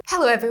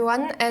Hello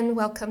everyone and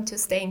welcome to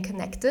Staying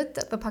Connected,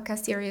 the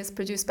podcast series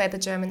produced by the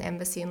German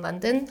Embassy in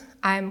London.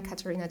 I'm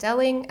Katharina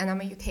Delling and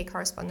I'm a UK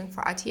correspondent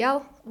for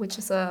RTL, which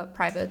is a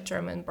private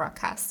German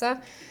broadcaster.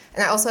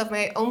 And I also have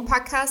my own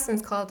podcast and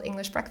it's called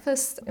English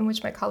Breakfast, in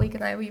which my colleague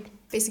and we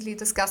basically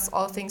discuss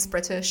all things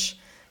British,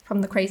 from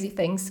the crazy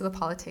things to the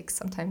politics.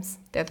 Sometimes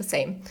they're the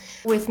same.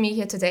 With me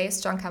here today is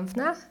John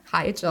Kampfner.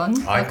 Hi John,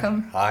 Hi.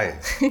 Welcome. Hi.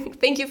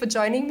 Thank you for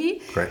joining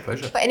me. Great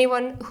pleasure. For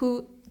anyone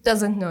who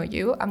doesn't know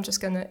you, I'm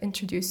just going to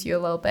introduce you a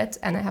little bit,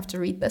 and I have to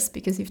read this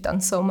because you've done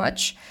so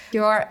much.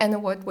 You're an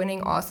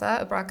award-winning author,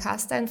 a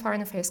broadcaster, and foreign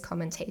affairs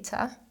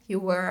commentator. You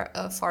were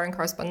a foreign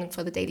correspondent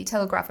for the Daily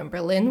Telegraph in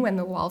Berlin when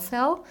the wall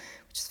fell,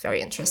 which is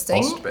very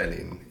interesting. East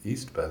Berlin.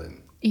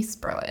 East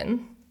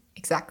Berlin,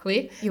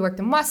 exactly. You worked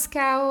in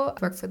Moscow,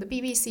 worked for the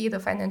BBC, the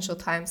Financial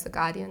Times, the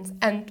Guardian,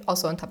 and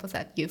also on top of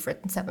that, you've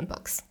written 7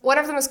 books. One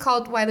of them is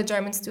called Why the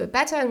Germans Do It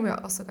Better, and we're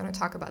also going to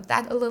talk about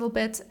that a little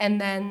bit. And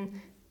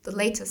then the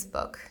latest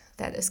book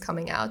that is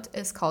coming out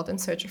is called In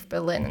Search of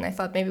Berlin, and I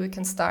thought maybe we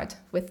can start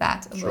with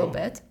that a little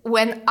bit.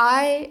 When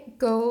I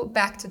go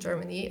back to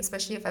Germany,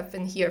 especially if I've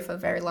been here for a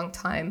very long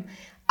time,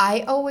 I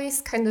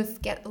always kind of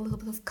get a little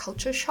bit of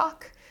culture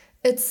shock.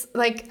 It's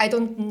like I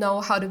don't know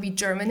how to be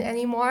German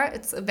anymore.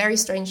 It's a very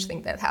strange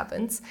thing that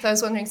happens. So I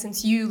was wondering,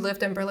 since you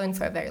lived in Berlin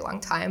for a very long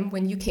time,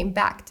 when you came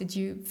back, did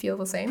you feel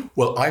the same?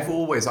 Well,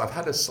 I've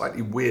had a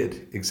slightly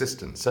weird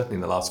existence, certainly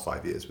in the last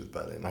 5 years with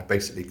Berlin. I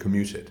basically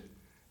commuted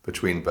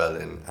between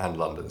Berlin and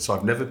London. So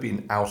I've never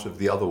been out of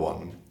the other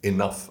one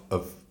enough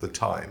of the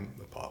time,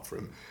 apart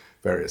from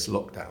various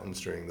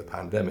lockdowns during the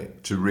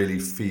pandemic, to really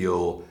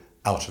feel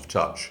out of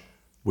touch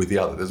with the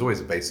other. There's always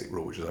a basic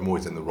rule, which is I'm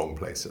always in the wrong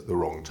place at the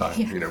wrong time.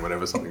 Yeah. You know,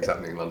 whenever something's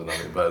happening in London,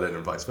 I'm in Berlin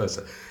and vice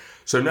versa.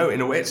 So no, in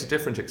a way, it's a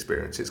different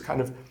experience. It's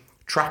kind of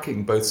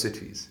tracking both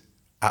cities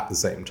at the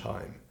same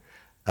time.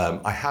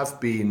 I have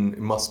been, it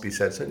must be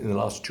said, certainly in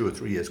the last 2 or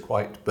 3 years,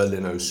 quite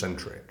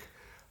Berlinocentric.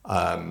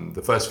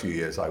 The first few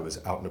years I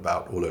was out and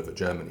about all over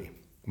Germany,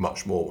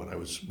 much more when I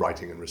was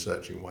writing and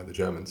researching Why the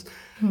Germans.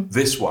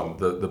 This one,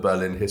 the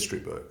Berlin history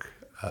book,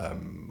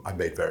 I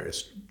made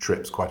various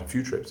trips, quite a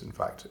few trips in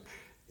fact,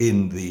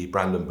 in the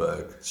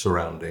Brandenburg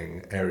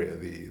surrounding area,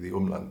 the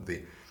Umland,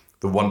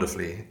 the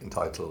wonderfully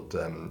entitled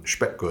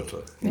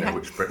Speckgürtel,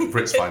 which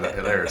Brits find that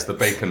hilarious, the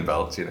bacon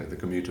belt, the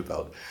commuter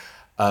belt.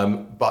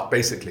 But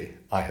basically,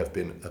 I have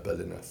been a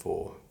Berliner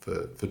for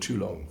too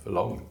long, for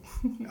long.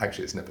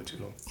 Actually, it's never too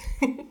long.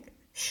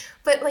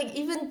 But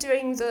even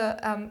during the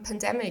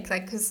pandemic,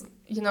 because,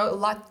 a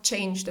lot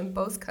changed in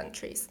both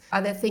countries.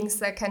 Are there things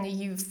that kind of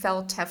you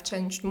felt have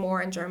changed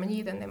more in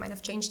Germany than they might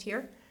have changed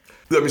here?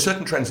 I mean,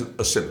 certain trends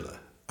are similar.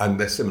 And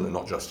they're similar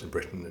not just in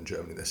Britain and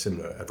Germany, they're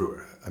similar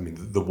everywhere. I mean,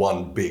 the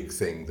one big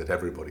thing that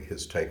everybody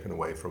has taken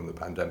away from the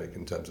pandemic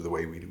in terms of the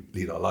way we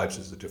lead our lives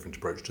is a different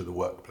approach to the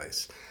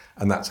workplace.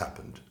 And that's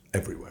happened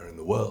everywhere in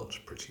the world,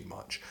 pretty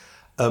much.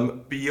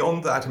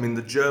 Beyond that, I mean,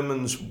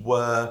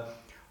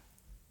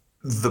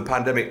 the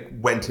pandemic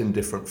went in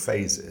different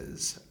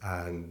phases,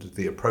 and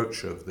the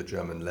approach of the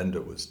German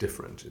Länder was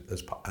different,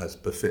 as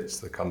befits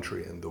the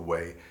country in the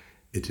way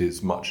it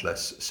is much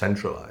less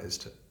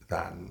centralized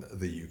than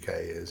the UK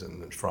is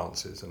and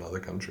France is and other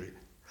countries.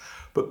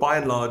 But by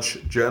and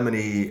large,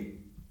 Germany,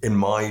 in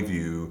my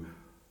view,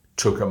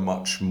 took a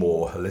much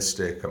more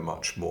holistic, a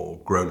much more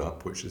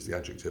grown-up, which is the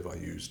adjective I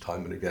use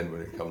time and again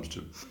when it comes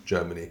to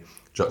Germany,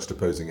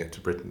 juxtaposing it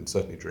to Britain,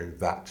 certainly during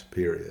that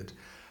period,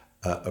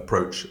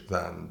 approach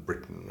than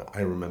Britain. I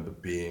remember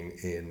being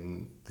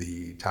in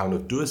the town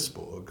of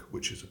Duisburg,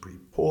 which is a pretty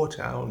poor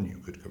town. You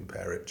could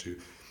compare it to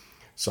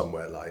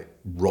somewhere like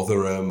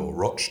Rotherham or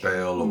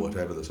Rochdale or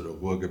whatever, the sort of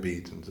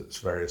Ruhrgebiet and its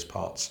various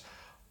parts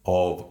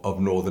of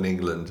northern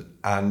England,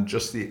 and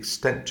just the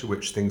extent to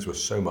which things were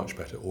so much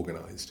better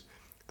organised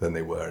than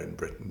they were in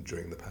Britain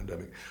during the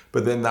pandemic.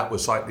 But then that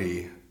was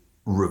slightly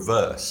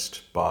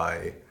reversed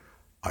by,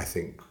 I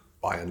think,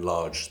 by and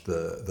large,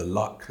 the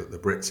luck that the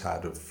Brits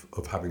had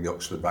of having the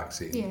Oxford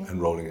vaccine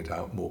and rolling it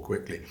out more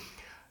quickly.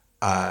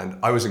 And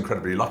I was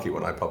incredibly lucky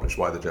when I published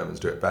Why the Germans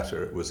Do It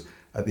Better. It was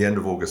at the end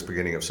of August,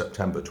 beginning of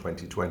September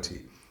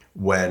 2020,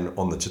 when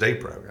on the Today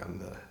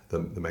programme,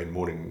 the main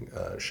morning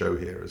show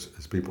here,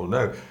 as people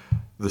know,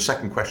 the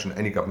second question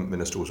any government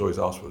minister was always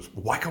asked was,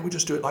 why can't we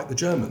just do it like the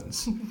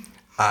Germans?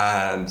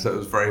 And so it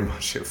was very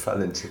much, it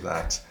fell into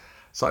that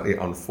slightly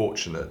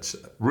unfortunate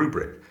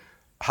rubric.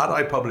 Had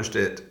I published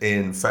it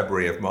in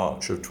February of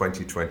March of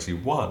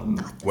 2021,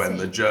 when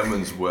the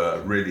Germans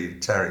were really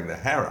tearing their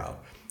hair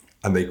out,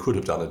 and they could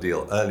have done a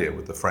deal earlier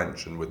with the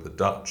French and with the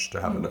Dutch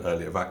to have an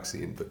earlier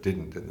vaccine, but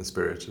didn't in the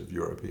spirit of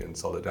European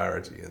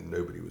solidarity, and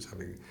nobody was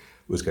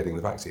getting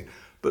the vaccine.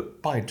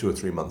 But by 2 or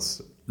 3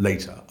 months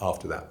later,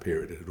 after that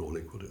period, it had all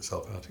equaled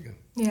itself out again.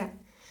 Yeah.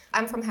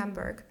 I'm from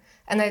Hamburg,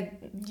 and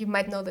you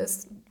might know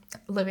this,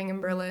 living in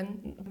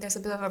Berlin, there's a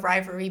bit of a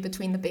rivalry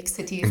between the big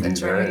cities in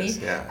Germany.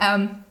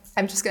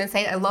 I'm just going to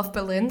say I love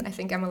Berlin. I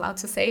think I'm allowed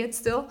to say it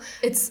still.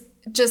 It's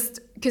just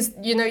because,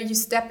 you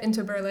step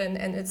into Berlin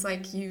and it's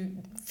like you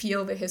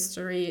feel the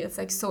history. It's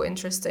like so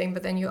interesting,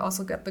 but then you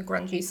also got the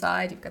grungy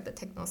side, you've got the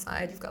techno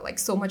side, you've got like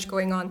so much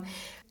going on.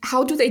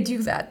 How do they do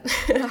that?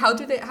 How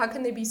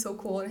can they be so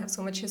cool and have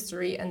so much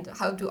history, and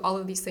how do all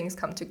of these things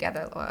come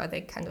together, or are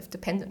they kind of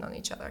dependent on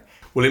each other?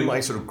 Well, in my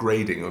sort of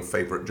grading of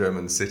favorite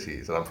German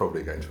cities, and I'm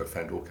probably going to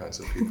offend all kinds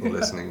of people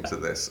listening to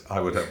this, I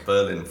would have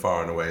Berlin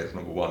far and away as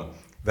number one.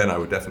 Then I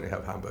would definitely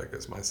have Hamburg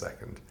as my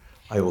second.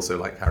 I also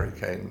like Harry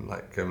Kane,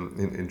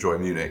 enjoy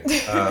Munich,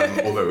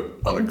 although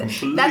on a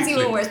completely... That's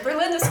even worse.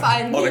 Berlin is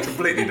fine. On a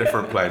completely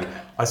different plane.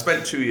 I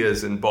spent 2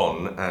 years in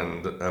Bonn,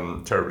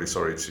 and terribly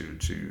sorry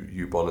to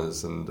you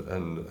Bonners and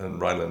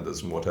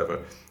Rhinelanders and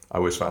whatever. I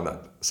always found that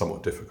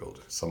somewhat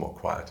difficult, somewhat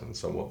quiet and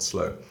somewhat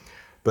slow.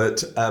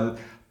 But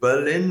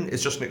Berlin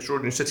is just an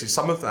extraordinary city.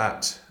 Some of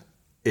that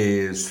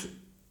is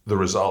the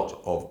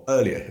result of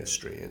earlier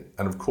history,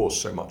 and of course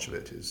so much of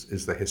it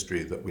is the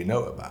history that we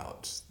know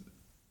about.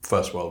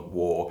 First World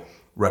War,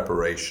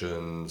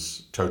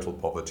 reparations, total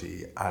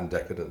poverty and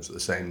decadence at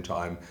the same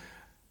time.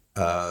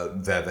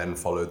 There then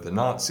followed the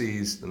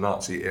Nazis, the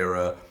Nazi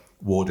era,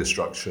 war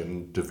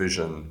destruction,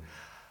 division.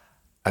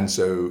 And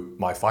so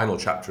my final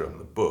chapter in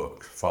the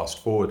book, Fast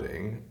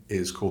Forwarding,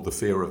 is called The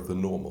Fear of the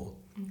Normal.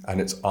 And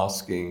it's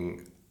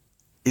asking,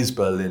 is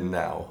Berlin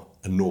now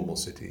a normal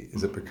city?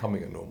 Is it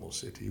becoming a normal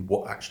city?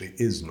 What actually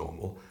is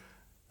normal?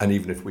 And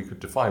even if we could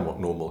define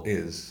what normal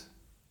is,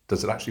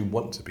 does it actually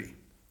want to be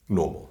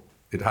normal?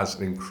 It has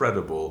an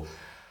incredible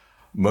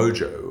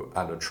mojo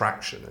and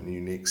attraction and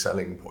unique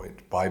selling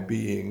point by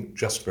being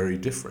just very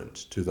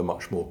different to the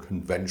much more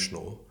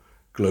conventional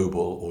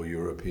global or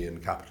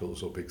European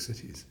capitals or big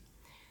cities.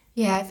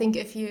 Yeah, I think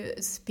if you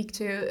speak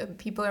to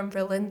people in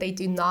Berlin, they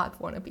do not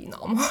want to be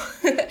normal.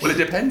 Well, it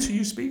depends who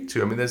you speak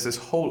to. I mean, there's this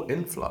whole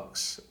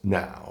influx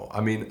now. I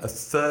mean, a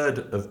third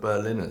of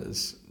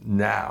Berliners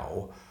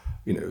now,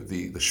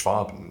 the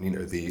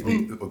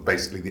Schwaben,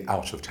 basically the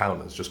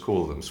out-of-towners, just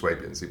call them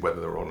Swabians,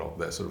 whether or not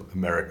they're sort of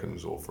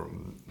Americans or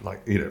from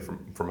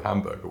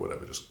Hamburg or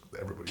whatever, just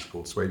everybody's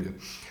called Swabian.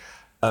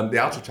 The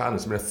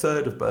out-of-towners, a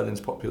third of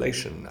Berlin's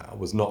population now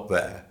was not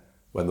there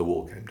when the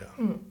wall came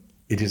down.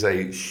 It is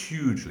a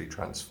hugely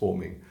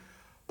transforming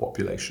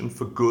population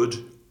for good,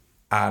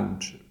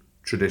 and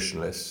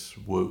traditionalists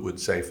would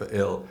say for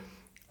ill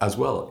as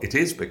well. It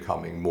is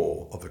becoming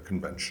more of a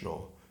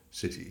conventional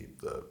city.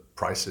 The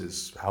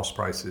prices, house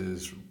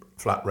prices,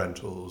 flat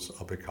rentals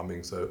are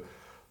becoming so.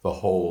 The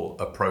whole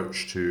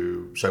approach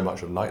to so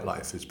much of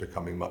nightlife is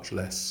becoming much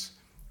less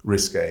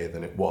risque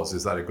than it was.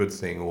 Is that a good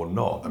thing or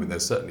not? I mean,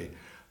 there's certainly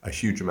a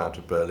huge amount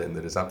of Berlin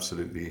that is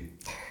absolutely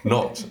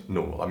not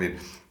normal. I mean,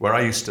 where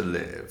I used to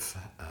live,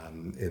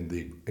 in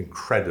the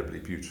incredibly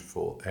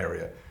beautiful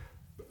area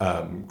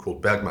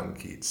called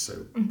Bergmannkiez,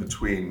 so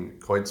between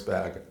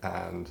Kreuzberg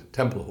and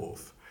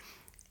Tempelhof,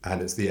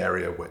 and it's the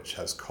area which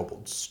has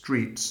cobbled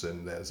streets,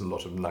 and there's a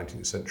lot of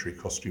 19th century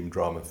costume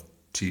drama,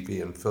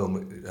 TV and film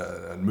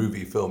and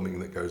movie filming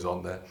that goes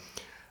on there,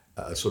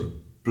 sort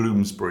of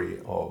Bloomsbury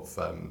of,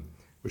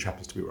 which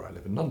happens to be where I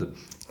live in London,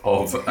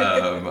 of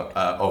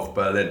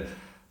Berlin.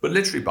 But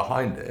literally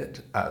behind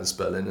it, as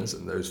Berliners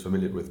and those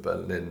familiar with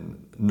Berlin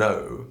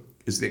know,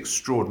 is the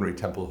extraordinary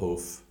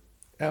Tempelhof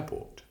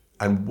airport.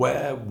 And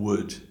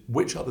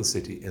which other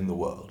city in the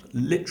world,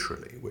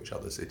 literally which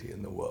other city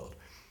in the world,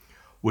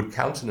 would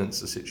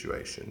countenance a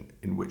situation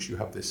in which you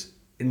have this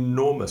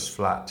enormous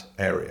flat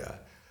area,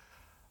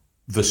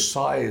 the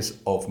size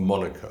of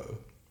Monaco,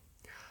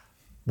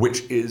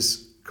 which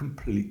is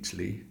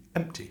completely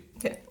empty.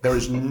 Yeah. There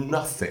is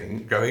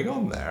nothing going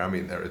on there. I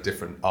mean, there are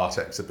different art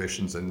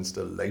exhibitions and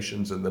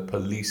installations, and the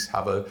police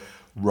have a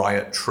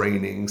riot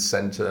training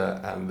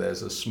center, and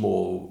there's a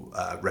small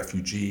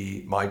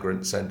refugee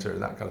migrant center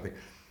and that kind of thing.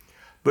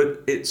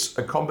 But it's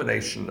a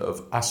combination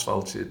of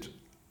asphalted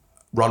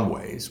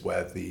runways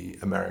where the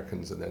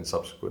Americans and then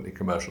subsequently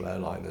commercial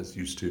airliners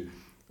used to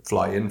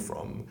fly in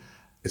from.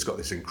 It's got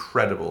this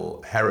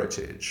incredible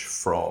heritage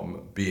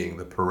from being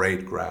the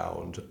parade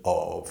ground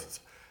of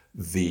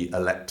the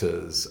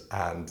electors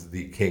and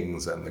the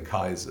kings and the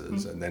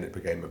Kaisers, and then it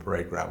became a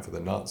parade ground for the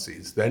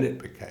Nazis. Then it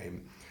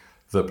became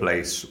the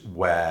place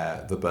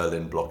where the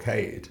Berlin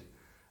blockade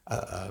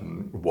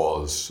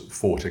was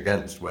fought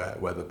against,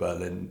 where the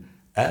Berlin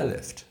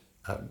airlift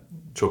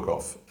took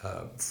off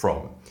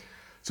from.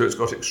 So it's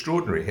got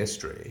extraordinary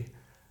history,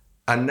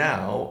 and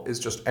now it's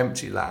just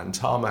empty land,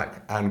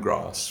 tarmac and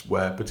grass,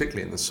 where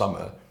particularly in the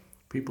summer,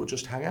 people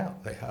just hang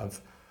out. They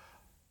have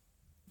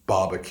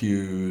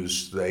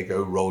barbecues, they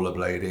go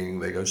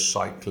rollerblading, they go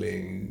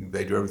cycling,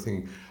 they do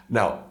everything.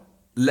 Now,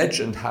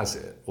 legend has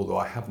it, although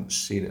I haven't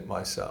seen it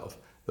myself,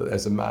 that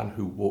there's a man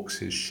who walks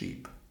his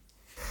sheep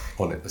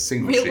on it, a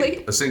single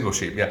sheep. A single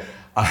sheep, yeah.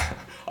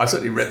 I've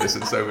certainly read this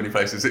in so many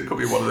places. It could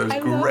be one of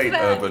those great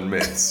urban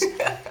myths.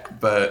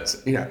 But,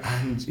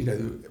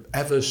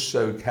 ever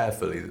so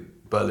carefully,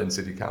 Berlin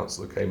City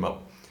Council came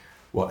up,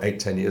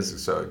 8-10 years or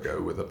so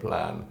ago, with a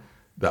plan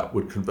that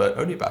would convert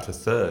only about a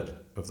third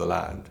of the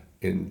land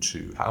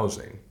into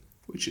housing,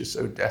 which is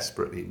so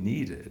desperately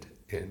needed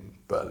in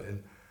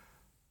Berlin.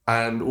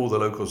 And all the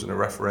locals in a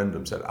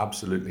referendum said,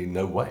 absolutely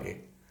no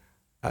way.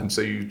 And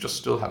so you just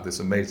still have this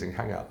amazing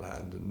hangout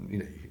land. And,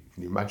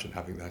 can you imagine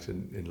having that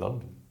in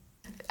London?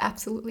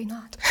 Absolutely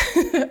not.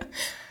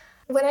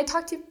 When I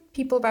talk to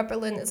people about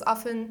Berlin, it's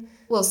often,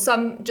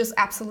 some just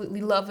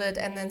absolutely love it,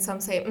 and then some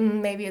say,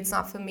 maybe it's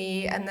not for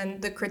me. And then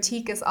the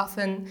critique is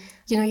often,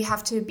 you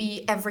have to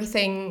be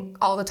everything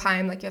all the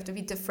time. Like, you have to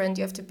be different,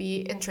 you have to be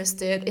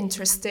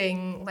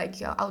interesting, like,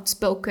 you're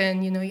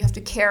outspoken, you have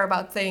to care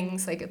about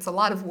things. Like, it's a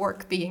lot of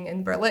work being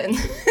in Berlin.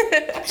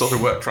 It's a lot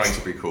of work trying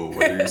to be cool,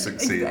 whether you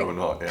succeed or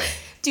not, yeah.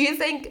 Do you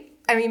think,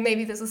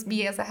 maybe this is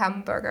me as a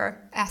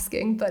Hamburger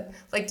asking, but,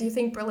 do you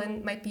think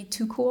Berlin might be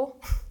too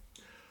cool?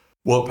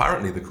 Well,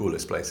 apparently the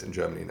coolest place in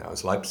Germany now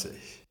is Leipzig.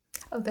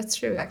 Oh, that's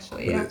true,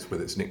 actually. With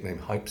its nickname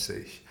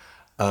Leipzig.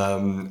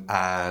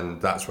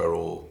 And that's where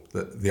all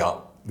the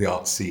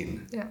art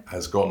scene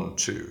has gone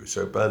to.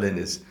 So Berlin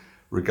is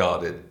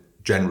regarded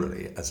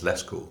generally as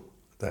less cool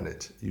than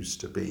it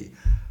used to be.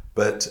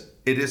 But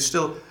it is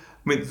still,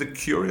 the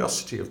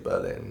curiosity of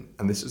Berlin,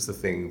 and this is the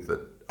thing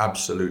that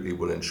absolutely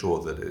will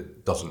ensure that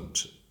it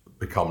doesn't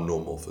become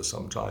normal for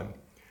some time,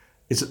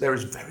 is that there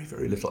is very,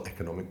 very little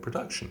economic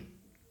production.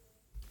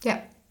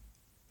 Yeah.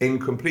 In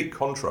complete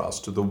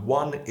contrast to the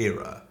one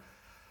era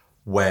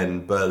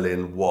when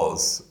Berlin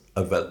was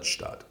a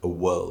Weltstadt, a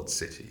world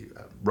city,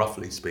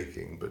 roughly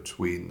speaking,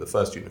 between the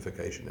first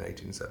unification in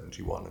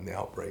 1871 and the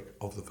outbreak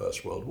of the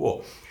First World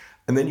War.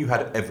 And then you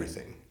had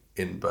everything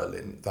in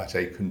Berlin that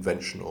a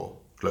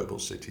conventional global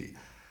city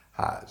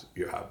had.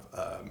 You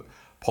have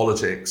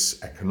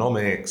politics,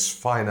 economics,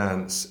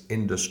 finance,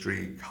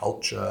 industry,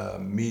 culture,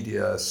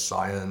 media,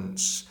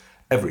 science,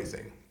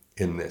 everything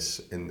in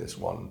this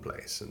one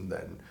place. And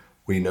then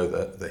we know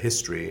the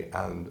history,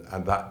 and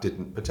that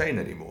didn't pertain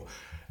anymore.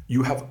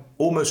 You have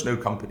almost no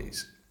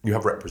companies. You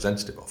have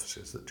representative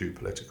offices that do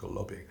political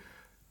lobbying,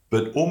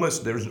 but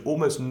there is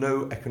almost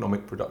no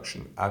economic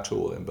production at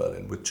all in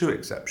Berlin, with two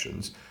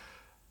exceptions: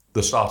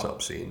 the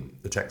startup scene,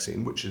 the tech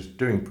scene, which is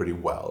doing pretty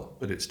well,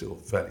 but it's still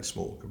fairly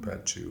small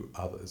compared to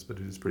others, but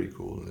it is pretty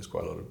cool, and there's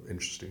quite a lot of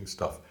interesting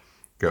stuff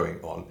going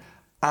on,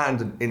 and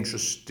an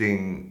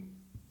interesting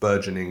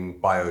burgeoning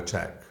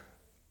biotech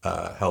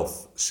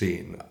health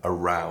scene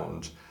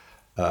around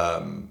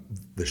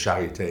the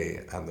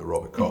Charité and the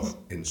Robert Koch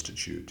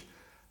Institute,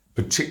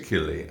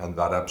 particularly, and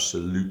that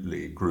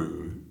absolutely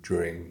grew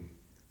during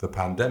the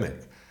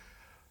pandemic.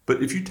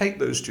 But if you take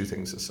those two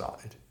things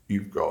aside,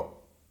 you've got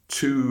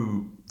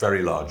two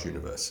very large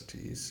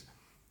universities,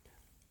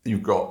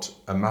 you've got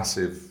a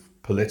massive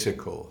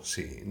political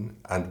scene,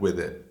 and with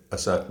it a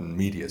certain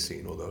media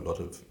scene, although a lot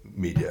of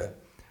media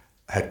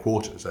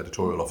headquarters,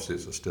 editorial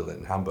offices are still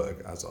in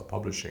Hamburg, as are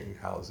publishing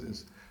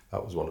houses.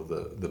 That was one of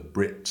the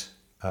Brit,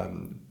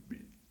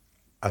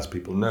 as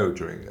people know,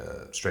 during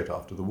straight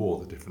after the war,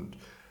 the different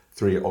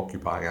three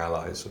occupying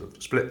allies sort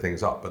of split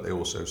things up, but they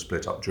also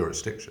split up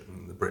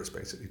jurisdiction. The Brits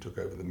basically took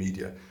over the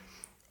media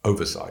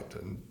oversight,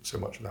 and so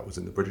much of that was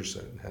in the British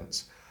zone,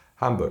 hence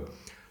Hamburg.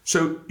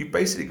 So you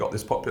basically got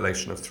this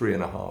population of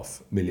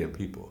 3.5 million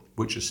people,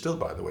 which is still,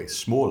 by the way,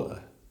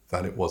 smaller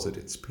than it was at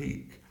its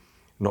peak,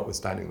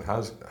 notwithstanding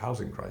the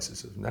housing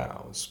crisis of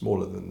now,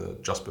 smaller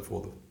than just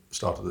before the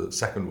start of the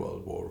Second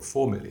World War of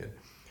 4 million.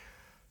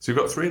 So you've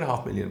got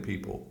 3.5 million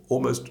people,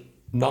 almost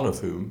none of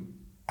whom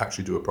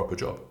actually do a proper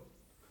job.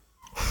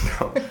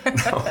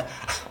 Now,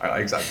 I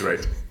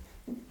exaggerate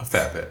a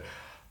fair bit.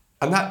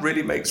 And that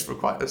really makes for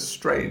quite a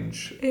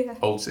strange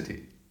old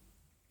city.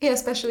 Yeah,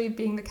 especially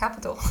being the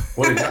capital.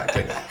 Well,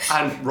 exactly.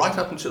 And right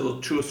up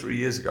until 2 or 3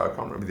 years ago, I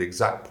can't remember the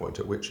exact point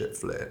at which it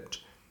flipped,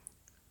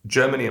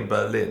 Germany and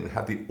Berlin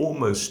had the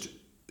almost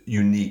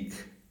unique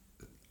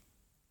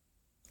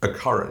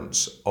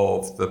occurrence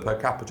of the per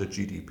capita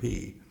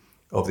GDP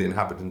of the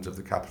inhabitant of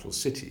the capital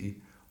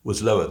city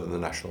was lower than the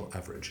national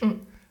average.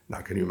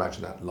 Now, can you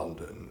imagine that?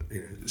 London,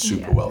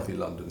 super wealthy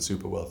London,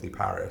 super wealthy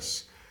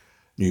Paris.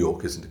 New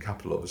York isn't a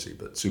capital, obviously,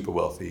 but super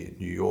wealthy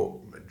New York,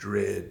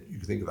 Madrid. You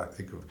can think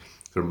of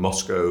sort of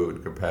Moscow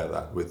and compare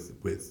that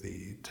with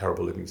the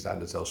terrible living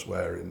standards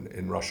elsewhere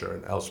in Russia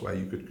and elsewhere.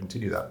 You could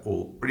continue that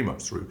all pretty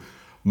much through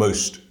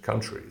most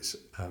countries,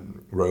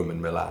 Rome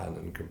and Milan,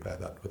 and compare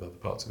that with other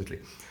parts of Italy.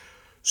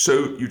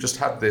 So you just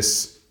had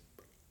this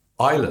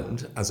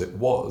island, as it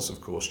was,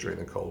 of course, during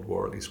the Cold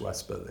War, at least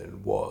West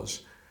Berlin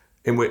was,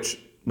 in which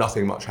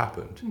nothing much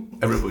happened.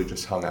 Everybody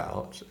just hung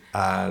out,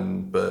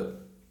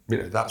 but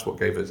that's what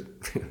gave it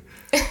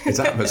its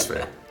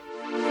atmosphere.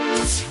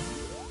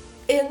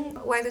 In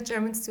Why the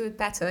Germans Do It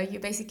Better, you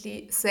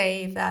basically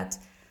say that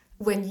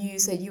when you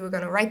said you were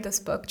going to write this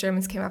book,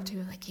 Germans came up to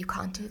you like, you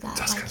can't do that.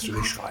 Das kannst du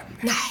nicht schreiben.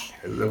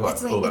 No,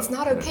 it's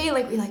not okay.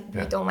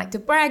 We don't like to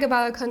brag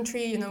about our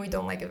country. We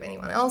don't like if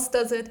anyone else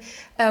does it.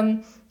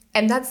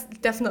 And that's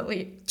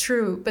definitely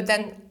true. But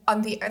then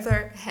on the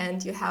other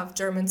hand, you have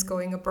Germans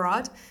going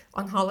abroad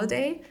on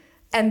holiday,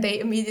 and they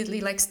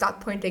immediately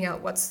start pointing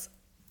out what's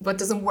what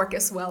doesn't work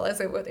as well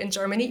as it would in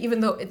Germany, even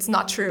though it's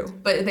not true.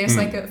 But there's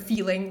like a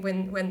feeling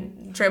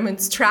when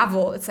Germans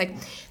travel, it's like,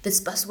 this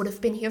bus would have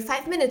been here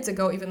 5 minutes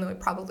ago, even though it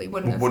probably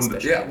wouldn't have.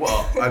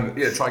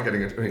 Try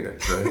getting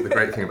the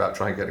great thing about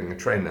trying getting a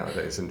train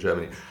nowadays in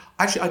Germany.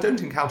 Actually, I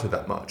don't encounter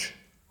that much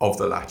of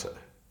the latter.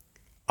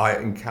 I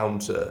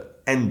encounter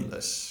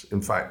endless,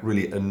 in fact,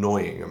 really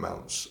annoying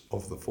amounts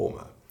of the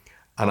former.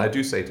 And I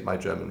do say to my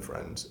German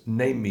friends,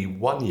 name me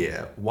 1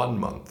 year, 1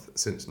 month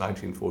since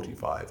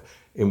 1945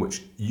 in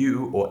which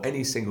you or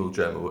any single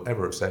German will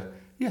ever have said,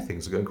 yeah,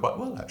 things are going quite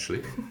well,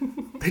 actually.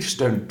 They just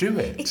don't do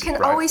it. It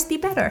can always be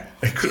better.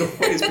 It could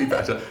always be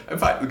better. In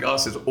fact, the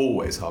glass is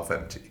always half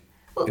empty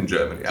in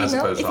Germany, as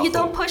opposed to half full. If you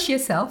don't push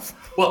yourself.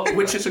 Well,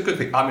 which is a good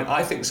thing. I mean,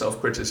 I think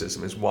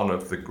self-criticism is one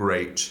of the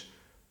great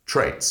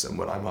traits. And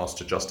when I'm asked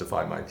to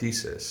justify my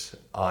thesis,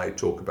 I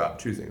talk about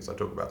two things. I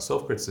talk about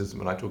self-criticism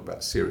and I talk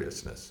about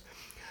seriousness.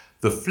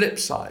 The flip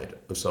side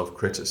of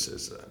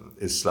self-criticism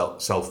is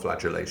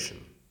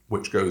self-flagellation,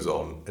 which goes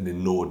on an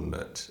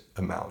inordinate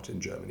amount in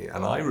Germany.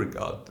 And I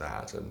regard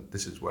that, and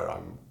this is where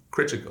I'm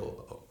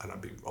critical, and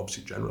I'm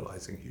obviously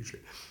generalizing hugely,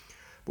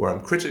 but where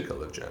I'm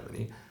critical of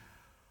Germany,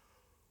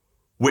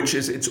 which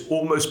is it's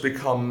almost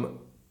become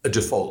a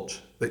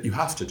default that you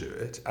have to do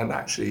it. And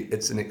actually,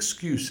 it's an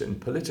excuse in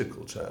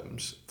political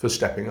terms for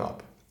stepping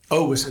up.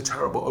 Oh, we're so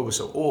terrible. Oh, we're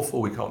so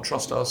awful. We can't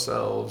trust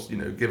ourselves.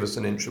 Give us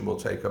an inch and we'll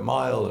take a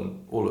mile,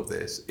 and all of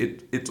this.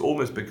 It's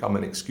almost become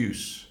an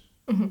excuse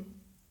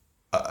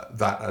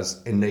that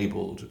has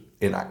enabled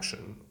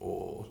inaction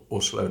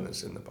or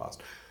slowness in the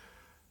past.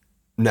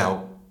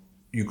 Now,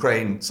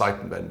 Ukraine,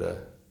 Zeitenwende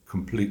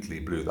completely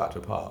blew that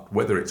apart.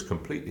 Whether it's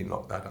completely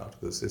knocked that out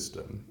of the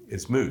system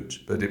is moot,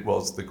 but it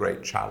was the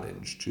great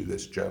challenge to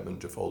this German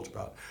default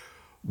about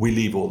we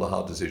leave all the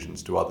hard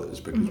decisions to others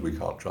because we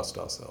can't trust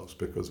ourselves,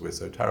 because we're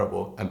so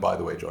terrible. And by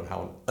the way, John, how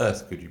on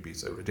earth could you be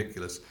so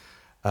ridiculous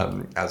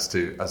as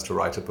to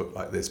write a book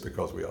like this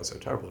because we are so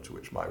terrible? To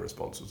which my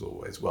response was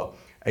always, well,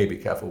 A, be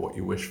careful what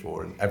you wish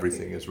for, and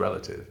everything is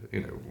relative.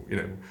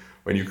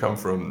 When you come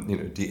from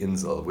Die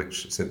Insel,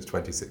 which since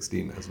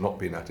 2016 has not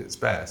been at its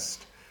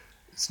best,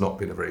 it's not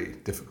been a very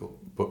difficult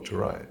book to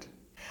write.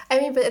 I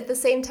mean, but at the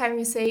same time,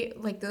 you say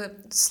like the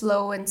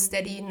slow and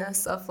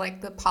steadiness of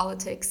like the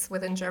politics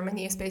within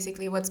Germany is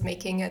basically what's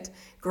making it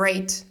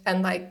great,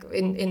 and like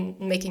in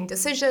making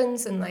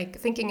decisions and like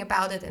thinking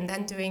about it and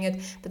then doing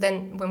it. But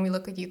then when we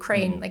look at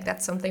Ukraine, like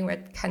that's something where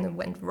it kind of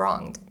went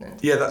wrong, didn't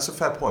it? Yeah, that's a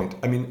fair point.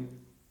 I mean,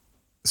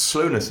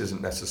 slowness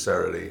isn't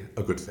necessarily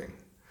a good thing.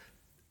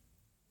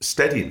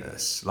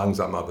 Steadiness,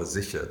 langsam aber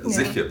sicher, the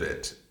sicher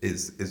bit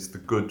is the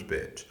good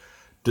bit.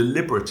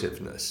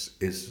 Deliberativeness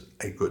is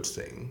a good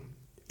thing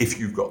if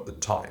you've got the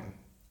time.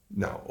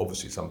 Now,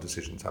 obviously, some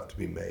decisions have to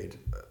be made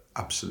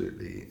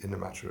absolutely in a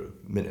matter of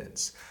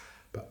minutes,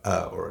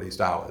 or at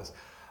least hours.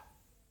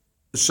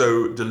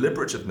 So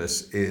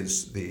deliberativeness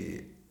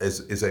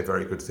is a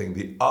very good thing.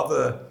 The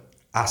other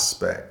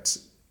aspect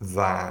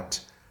that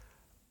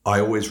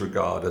I always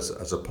regard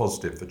as a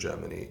positive for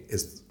Germany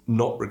is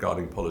not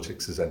regarding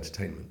politics as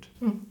entertainment.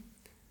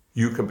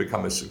 You can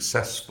become a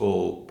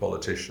successful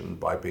politician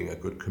by being a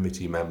good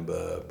committee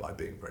member, by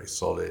being very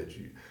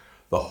solid.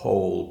 The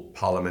whole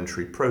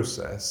parliamentary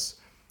process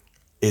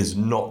is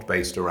not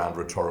based around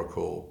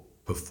rhetorical,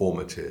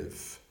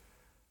 performative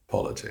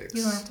politics.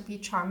 You don't have to be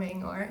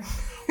charming or...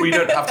 Well, you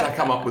don't have to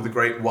come up with a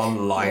great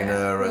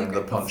one-liner and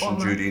the Punch and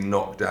Judy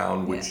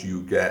knockdown, which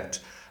you get.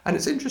 And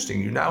it's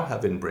interesting, you now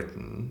have in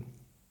Britain,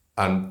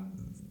 and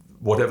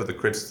whatever the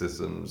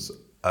criticisms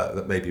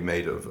that may be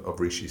made of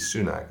Rishi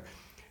Sunak,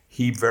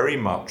 he very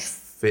much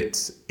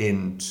fits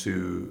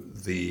into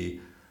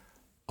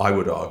I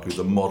would argue,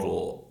 the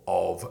model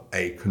of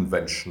a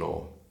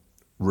conventional,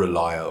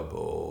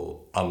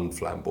 reliable,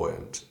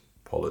 unflamboyant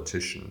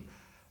politician,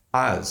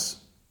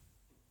 as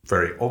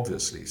very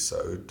obviously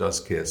so does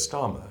Keir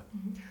Starmer.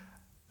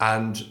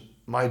 And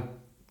my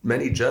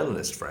many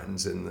journalist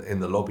friends in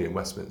the lobby in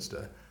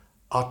Westminster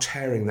are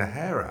tearing their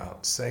hair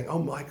out, saying, oh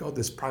my God,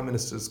 this Prime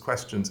Minister's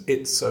questions,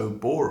 it's so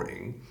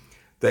boring.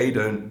 They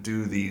don't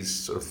do these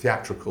sort of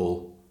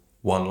theatrical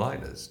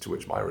one-liners, to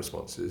which my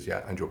response is,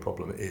 yeah, and your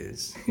problem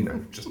is,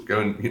 just go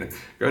and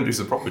do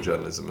some proper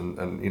journalism,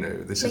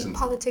 and this isn't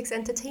politics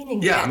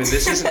entertaining. Yeah, I mean,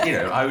 this isn't,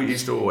 I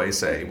used to always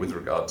say with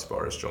regard to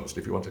Boris Johnson,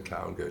 if you want a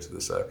clown, go to the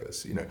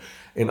circus.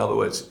 In other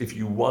words, if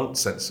you want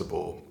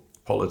sensible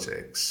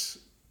politics,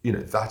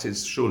 that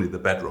is surely the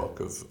bedrock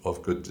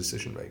of good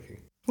decision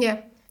making.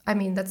 Yeah, I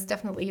mean, that's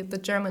definitely the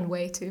German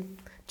way to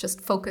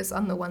just focus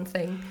on the one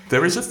thing.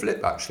 There is a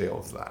flip actually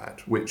of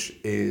that, which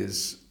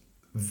is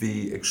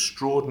the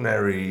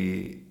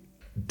extraordinary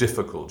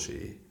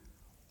difficulty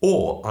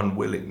or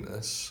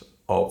unwillingness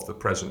of the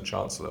present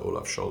Chancellor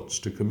Olaf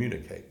Scholz to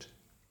communicate.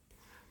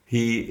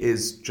 He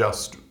is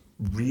just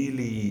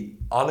really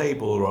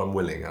unable or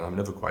unwilling, and I'm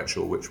never quite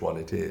sure which one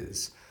it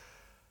is,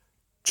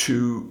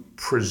 to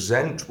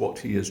present what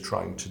he is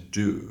trying to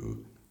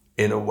do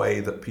in a way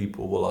that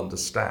people will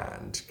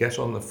understand, get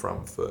on the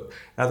front foot.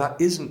 Now,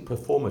 that isn't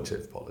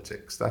performative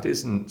politics. That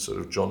isn't sort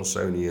of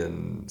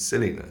Johnsonian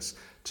silliness.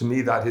 To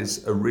me, that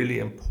is a really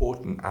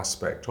important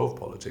aspect of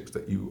politics,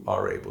 that you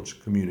are able to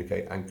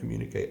communicate and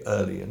communicate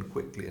early and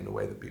quickly in a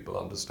way that people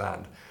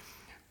understand.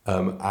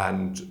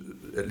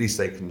 And at least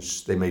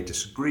they may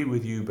disagree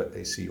with you, but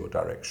they see your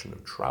direction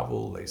of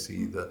travel, they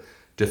see the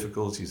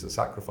difficulties, the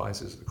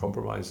sacrifices, the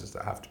compromises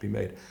that have to be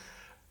made,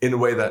 in a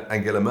way that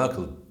Angela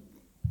Merkel,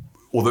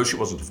 although she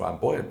wasn't a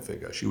flamboyant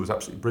figure, she was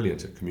absolutely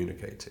brilliant at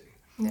communicating.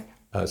 Yeah.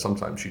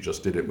 Sometimes she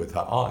just did it with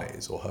her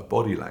eyes or her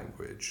body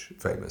language,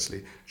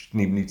 famously. She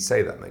didn't even need to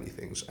say that many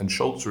things. And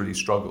Scholz really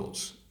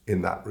struggles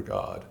in that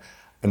regard.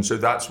 And so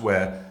that's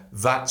where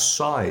that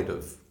side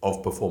of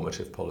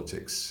performative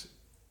politics,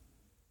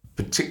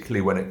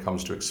 particularly when it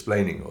comes to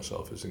explaining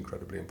yourself, is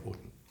incredibly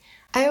important.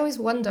 I always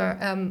wonder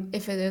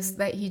if it is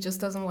that he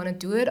just doesn't want to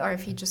do it or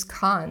if he just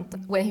can't.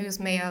 When he was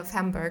mayor of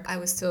Hamburg, I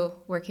was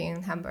still working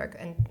in Hamburg.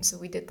 And so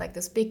we did like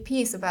this big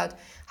piece about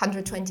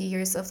 120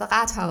 years of the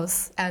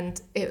Rathaus.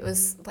 And it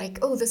was like,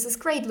 oh, this is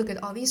great. Look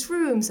at all these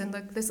rooms. And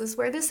look, this is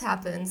where this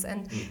happens.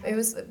 And it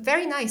was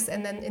very nice.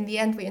 And then in the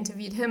end, we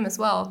interviewed him as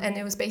well. And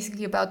it was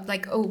basically about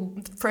like, oh,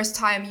 first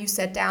time you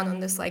sat down on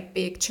this like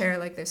big chair,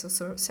 like there's a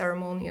sort of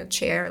ceremonial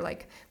chair,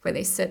 like where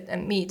they sit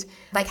and meet.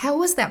 Like, how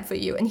was that for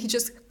you? And he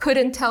just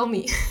couldn't tell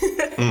me.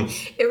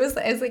 It was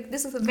like,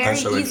 this is a very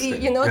so easy,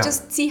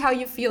 just see how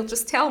you feel,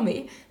 just tell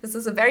me. This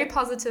is a very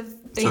positive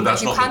thing. So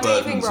that's you not can't the do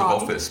anything burdens of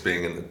wrong. office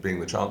being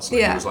the chancellor.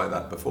 He was like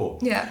that before.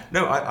 Yeah.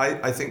 No,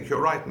 I think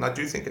you're right, and I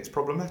do think it's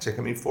problematic.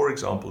 I mean, for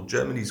example,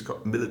 Germany's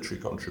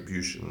military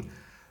contribution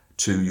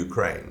to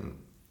Ukraine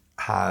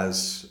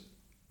has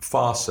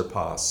far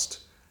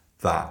surpassed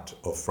that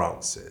of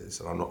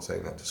France's, and I'm not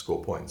saying that to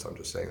score points, I'm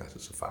just saying that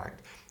as a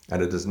fact.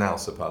 And it has now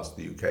surpassed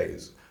the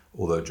UK's,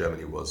 although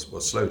Germany was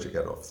slow to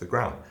get off the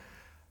ground.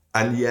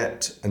 And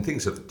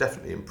things have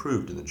definitely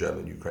improved in the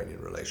German-Ukrainian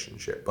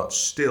relationship, but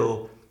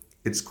still,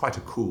 it's quite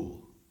a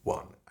cool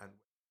one.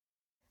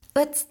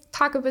 Let's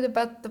talk a bit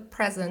about the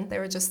present.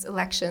 There were just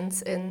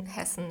elections in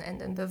Hessen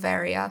and in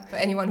Bavaria. For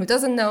anyone who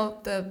doesn't know,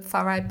 the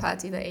far-right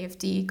party, the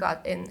AfD,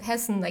 got in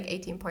Hessen like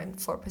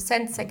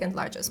 18.4%, second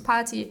largest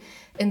party.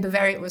 In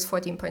Bavaria, it was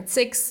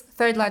 14.6%,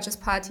 third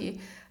largest party.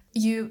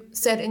 You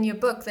said in your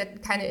book that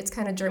it's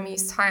kind of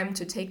Germany's time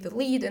to take the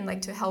lead and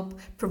like to help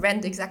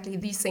prevent exactly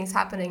these things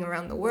happening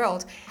around the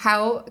world.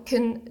 How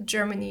can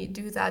Germany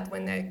do that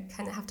when they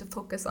kind of have to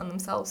focus on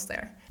themselves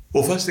there?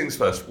 Well, first things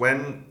first,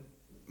 when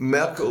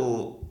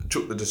Merkel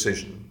took the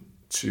decision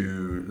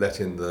to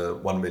let in the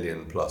 1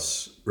 million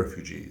plus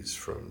refugees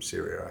from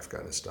Syria,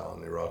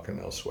 Afghanistan, Iraq and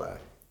elsewhere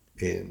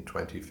in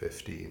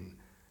 2015,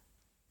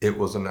 it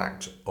was an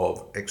act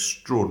of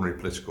extraordinary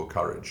political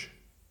courage,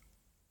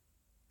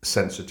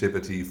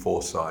 sensitivity,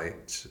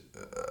 foresight,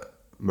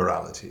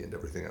 morality and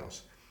everything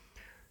else.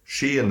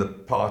 She and the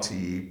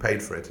party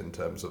paid for it in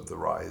terms of the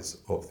rise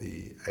of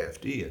the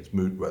AfD, its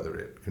mood, whether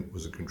it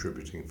was a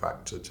contributing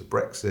factor to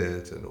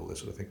Brexit and all this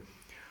sort of thing.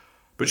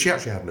 But she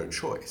actually had no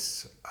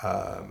choice.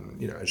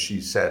 As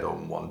she said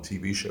on one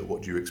TV show,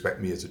 what do you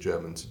expect me as a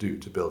German to do?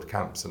 To build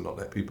camps and not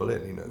let people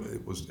in?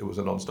 It was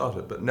a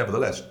non-starter. But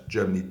nevertheless,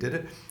 Germany did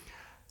it.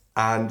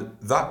 And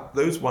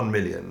those 1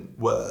 million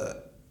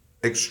were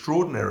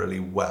extraordinarily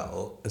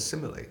well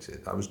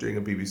assimilated. I was doing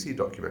a BBC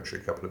documentary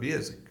a couple of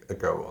years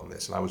ago on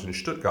this, and I was in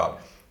Stuttgart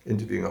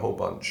interviewing a whole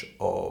bunch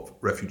of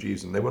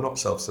refugees, and they were not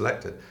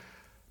self-selected,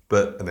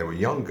 and they were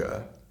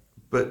younger,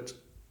 but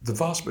the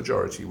vast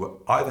majority were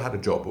either had a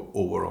job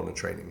or were on a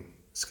training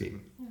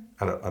scheme,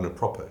 and a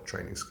proper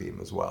training scheme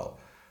as well.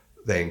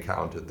 They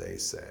encountered, they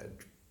said,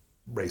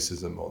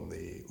 racism on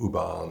the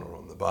U-Bahn or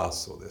on the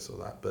bus or this or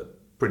that, but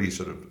pretty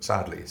sort of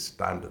sadly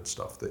standard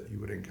stuff that you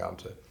would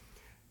encounter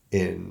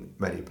in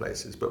many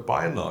places. But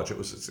by and large, it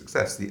was a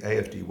success. The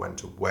AfD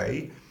went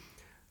away,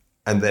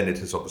 and then it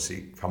has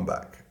obviously come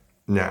back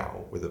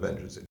now with a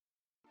vengeance.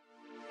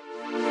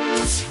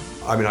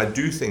 I mean, I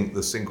do think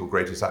the single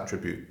greatest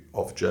attribute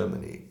of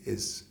Germany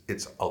is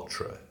its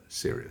ultra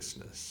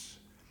seriousness.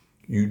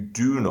 You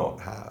do not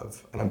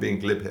have, and I'm being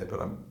glib here,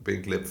 but I'm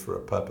being glib for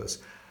a purpose,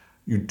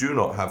 you do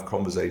not have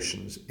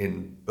conversations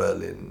in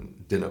Berlin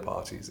dinner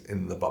parties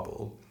in the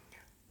bubble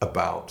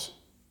about,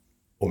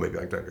 or maybe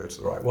I don't go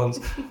to the right ones,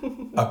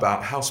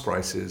 about house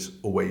prices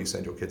or where you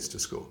send your kids to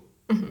school,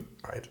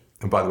 right?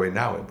 And by the way,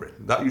 now in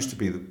Britain, that used to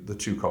be the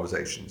two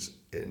conversations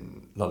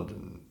in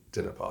London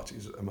dinner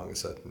parties among a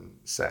certain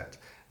set.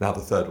 Now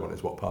the third one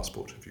is, what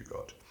passport have you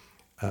got?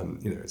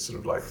 It's sort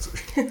of like,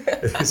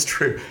 it is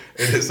true,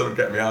 it is sort of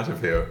get me out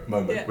of here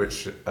moment,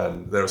 which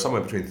there are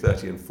somewhere between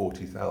 30 and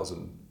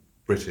 40,000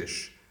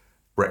 British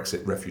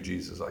Brexit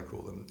refugees, as I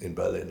call them, in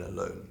Berlin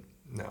alone.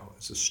 Now,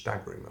 it's a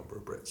staggering number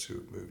of Brits who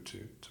have moved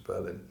to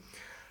Berlin,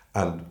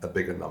 and a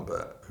bigger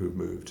number who've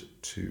moved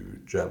to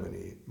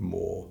Germany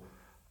more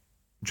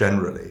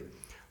generally.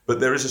 But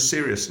there is a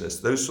seriousness.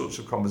 Those sorts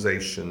of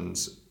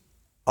conversations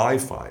I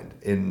find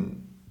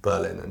in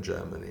Berlin and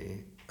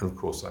Germany, and of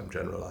course I'm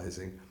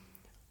generalizing,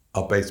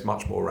 are based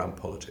much more around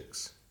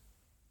politics.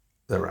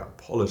 They're around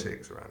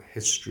politics, around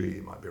history,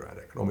 it might be around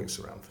economics,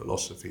 around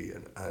philosophy,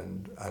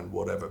 and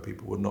whatever.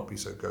 People would not be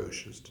so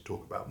gauche as to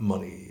talk about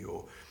money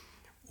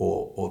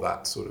or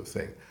that sort of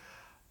thing.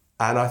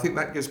 And I think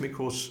that gives me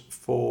cause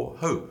for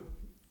hope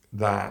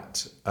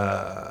that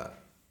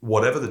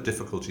whatever the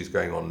difficulties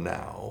going on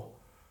now,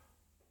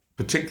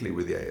 particularly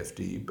with the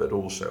AfD, but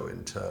also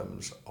in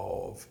terms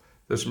of,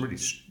 there's some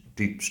really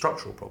deep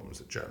structural problems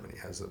that Germany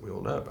has that we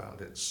all know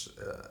about. It's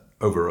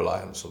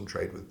over-reliance on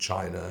trade with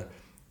China,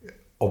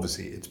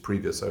 obviously its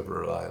previous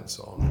over-reliance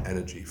on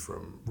energy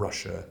from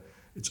Russia,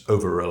 its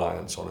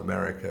over-reliance on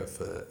America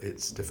for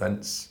its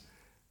defense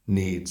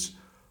needs.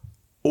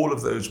 All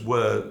of those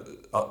were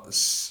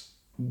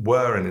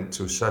and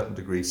to a certain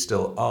degree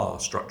still are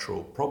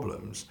structural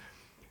problems,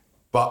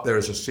 but there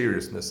is a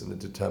seriousness and a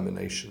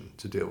determination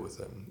to deal with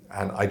them.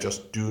 And I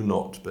just do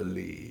not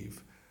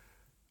believe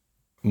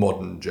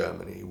modern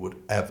Germany would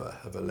ever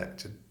have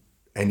elected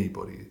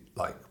anybody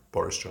like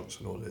Boris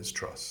Johnson or Liz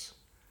Truss.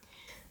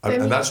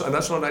 And that's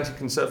not an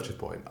anti-conservative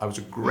point. I was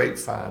a great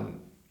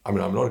fan. I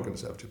mean, I'm not a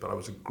conservative, but I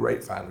was a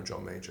great fan of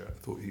John Major. I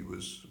thought he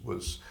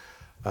was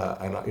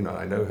and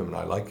I know him and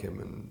I like him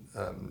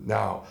and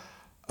now.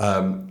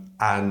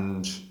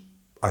 And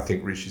I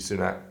think Rishi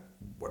Sunak,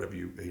 whatever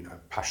you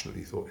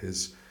passionately thought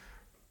his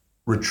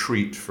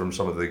retreat from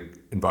some of the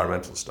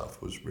environmental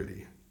stuff was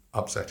really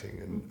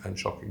upsetting and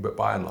shocking. But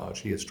by and large,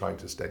 he is trying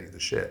to steady the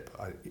ship.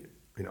 I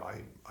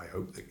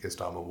hope that Keir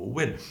Starmer will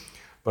win.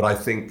 But I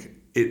think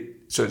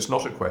so it's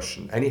not a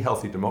question. Any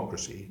healthy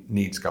democracy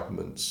needs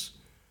governments,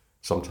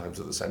 sometimes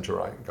at the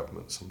centre-right and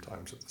governments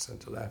sometimes at the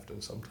centre-left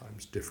and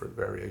sometimes different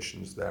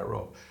variations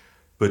thereof.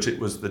 But it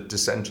was the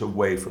descent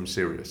away from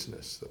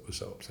seriousness that was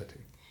so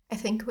upsetting. I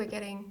think we're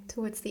getting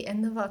towards the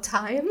end of our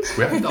time.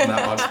 We haven't done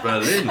that much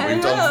Berlin.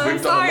 We've done a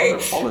lot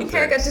of politics.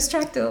 I got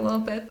distracted a little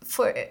bit.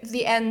 For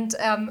the end,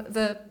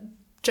 the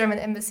German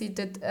embassy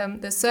did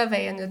the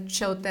survey, and it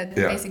showed that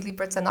basically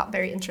Brits are not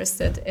very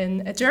interested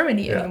in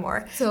Germany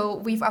anymore. So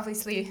we're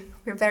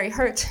very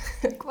hurt.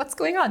 What's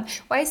going on?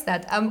 Why is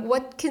that?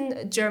 What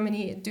can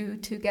Germany do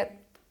to get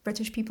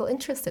British people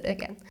interested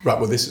again? Right,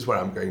 well, this is where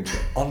I'm going to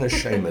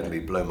unashamedly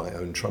blow my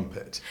own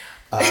trumpet.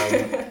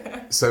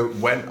 So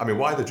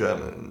why the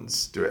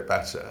Germans do it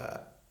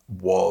better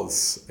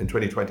was, in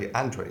 2020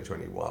 and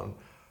 2021,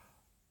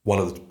 one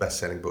of the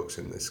best-selling books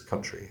in this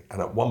country.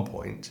 And at one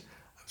point,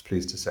 I was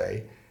pleased to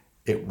say,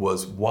 it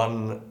was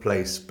one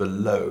place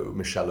below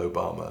Michelle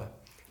Obama,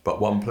 but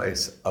one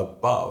place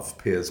above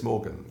Piers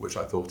Morgan, which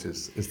I thought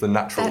is the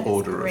natural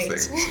order of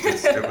things.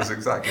 It was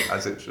exactly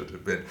as it should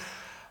have been.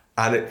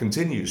 And it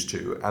continues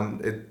to,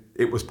 and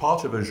it was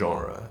part of a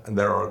genre, and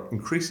there are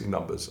increasing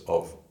numbers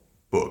of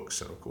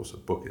books, and of course a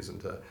book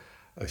isn't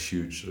a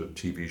huge sort of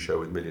TV show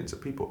with millions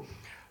of people,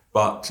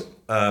 but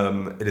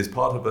it is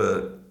part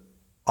of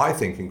I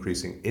think,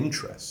 increasing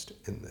interest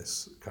in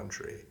this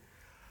country.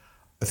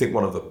 I think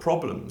one of the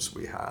problems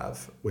we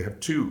have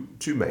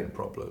two main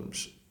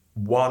problems.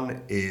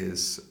 One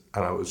is,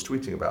 and I was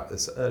tweeting about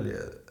this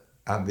earlier,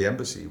 and the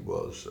embassy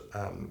was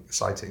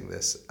citing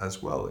this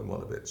as well in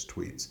one of its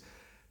tweets,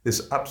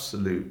 this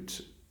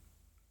absolute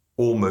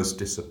almost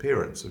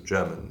disappearance of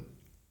German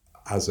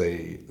as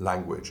a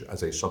language,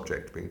 as a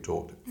subject being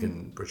taught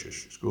in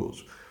British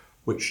schools,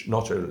 which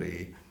not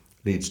only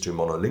leads to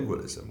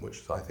monolingualism, which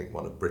is, I think,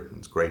 one of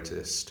Britain's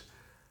greatest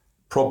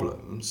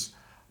problems,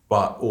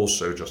 but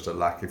also just a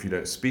lack, if you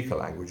don't speak a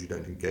language, you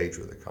don't engage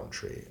with the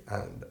country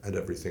and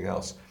everything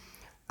else.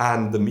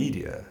 And the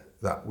media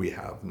that we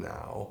have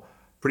now,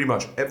 pretty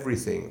much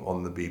everything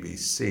on the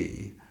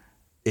BBC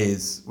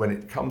is, when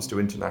it comes to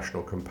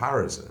international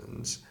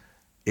comparisons,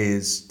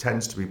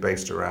 tends to be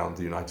based around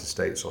the United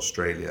States,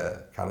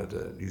 Australia,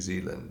 Canada, New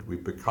Zealand.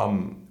 We've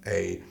become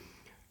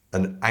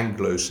an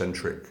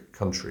Anglo-centric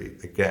country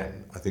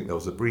again. I think there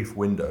was a brief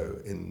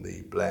window in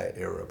the Blair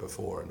era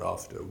before and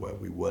after where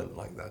we weren't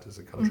like that as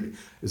a country.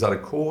 Is that a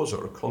cause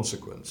or a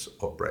consequence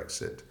of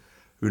Brexit?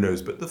 Who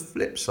knows? But the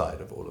flip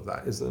side of all of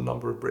that is the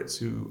number of Brits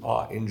who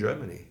are in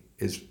Germany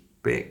is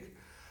big.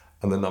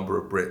 And the number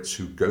of Brits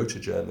who go to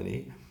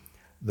Germany,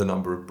 the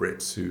number of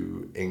Brits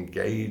who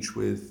engage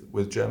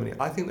with Germany.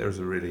 I think there's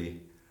a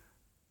really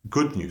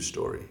good news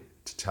story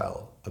to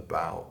tell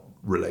about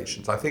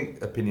relations. I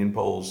think opinion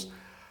polls,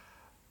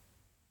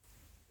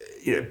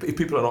 if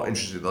people are not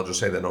interested, they'll just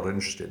say they're not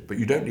interested. But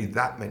you don't need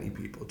that many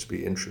people to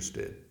be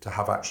interested to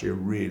have actually a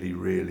really,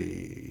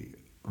 really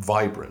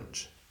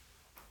vibrant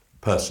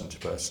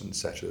person-to-person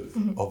set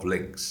of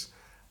links.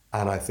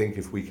 And I think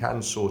if we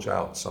can sort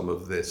out some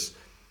of this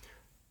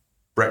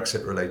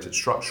Brexit-related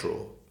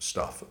structural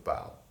stuff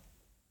about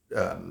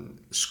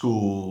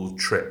school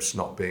trips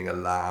not being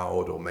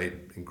allowed or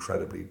made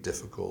incredibly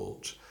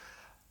difficult,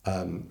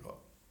 and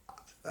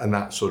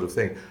that sort of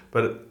thing.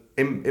 But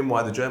in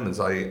Why the Germans,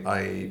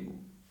 I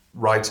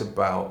write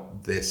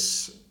about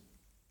this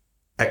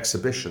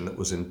exhibition that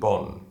was in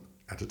Bonn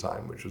at a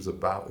time, which was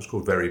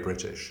called Very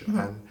British,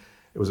 and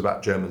it was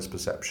about Germans'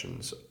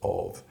 perceptions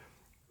of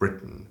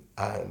Britain.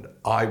 And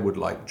I would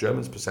like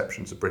Germans'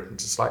 perceptions of Britain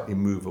to slightly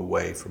move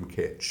away from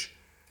kitsch,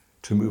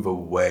 to move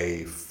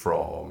away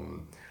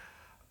from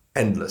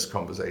endless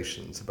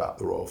conversations about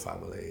the royal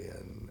family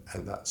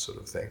and that sort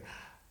of thing.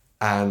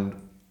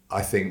 And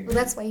I think... Well,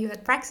 that's why you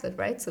had Brexit,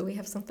 right? So we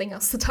have something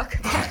else to talk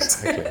about.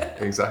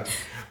 Exactly.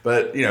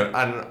 But, you know,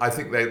 and I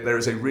think there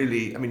is a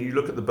really... I mean, you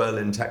look at the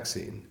Berlin tech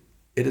scene,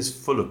 it is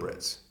full of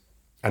Brits,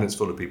 and it's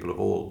full of people of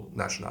all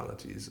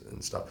nationalities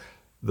and stuff.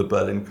 The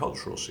Berlin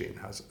cultural scene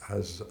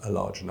has a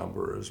large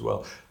number as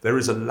well. There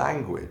is a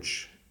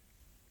language,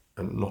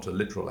 and not a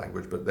literal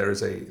language, but there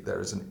is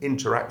an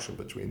interaction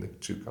between the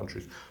two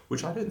countries,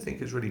 which I don't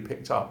think is really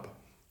picked up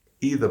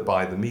either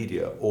by the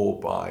media or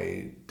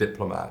by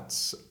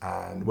diplomats.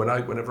 And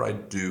whenever I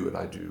do, and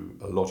I do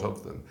a lot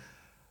of them,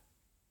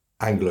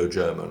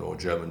 Anglo-German or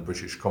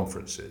German-British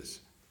conferences,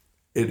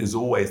 it is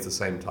always the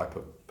same type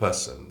of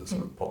person, the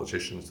sort of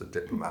politicians, the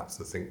diplomats,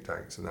 the think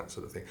tanks, and that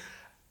sort of thing.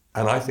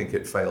 And I think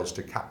it fails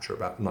to capture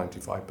about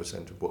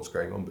 95% of what's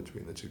going on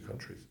between the two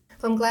countries.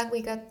 Well, I'm glad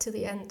we got to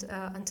the end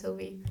until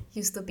we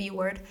used the B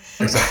word.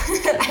 Exactly.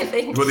 I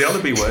think. Well, the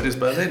other B word is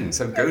Berlin.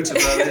 So go to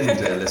Berlin,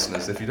 dear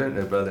listeners, if you don't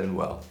know Berlin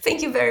well.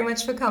 Thank you very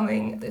much for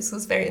coming. This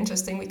was very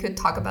interesting. We could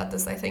talk about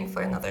this, I think,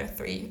 for another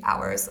 3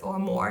 hours or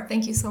more.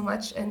 Thank you so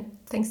much. And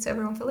thanks to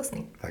everyone for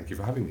listening. Thank you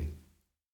for having me.